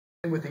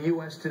With the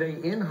U.S. today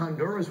in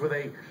Honduras, where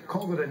they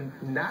called it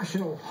a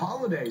national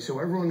holiday so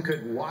everyone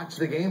could watch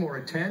the game or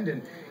attend.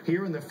 And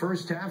here in the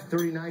first half,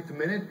 39th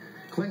minute,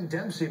 Clint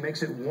Dempsey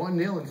makes it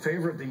 1-0 in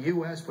favor of the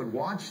U.S. But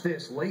watch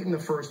this, late in the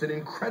first, an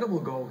incredible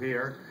goal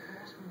here.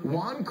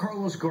 Juan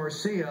Carlos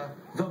Garcia,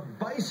 the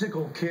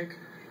bicycle kick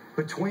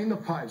between the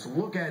pipes.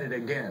 Look at it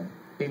again.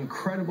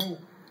 Incredible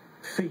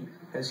feat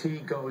as he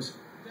goes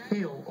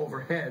heel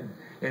overhead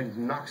and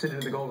knocks it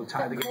into the goal to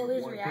tie the game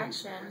with one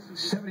piece.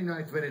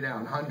 79th minute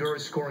down.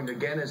 Honduras scoring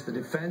again as the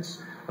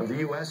defense of the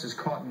U.S. is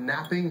caught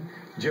napping.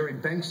 Jerry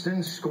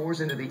Bengtson scores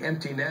into the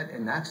empty net,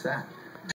 and that's that.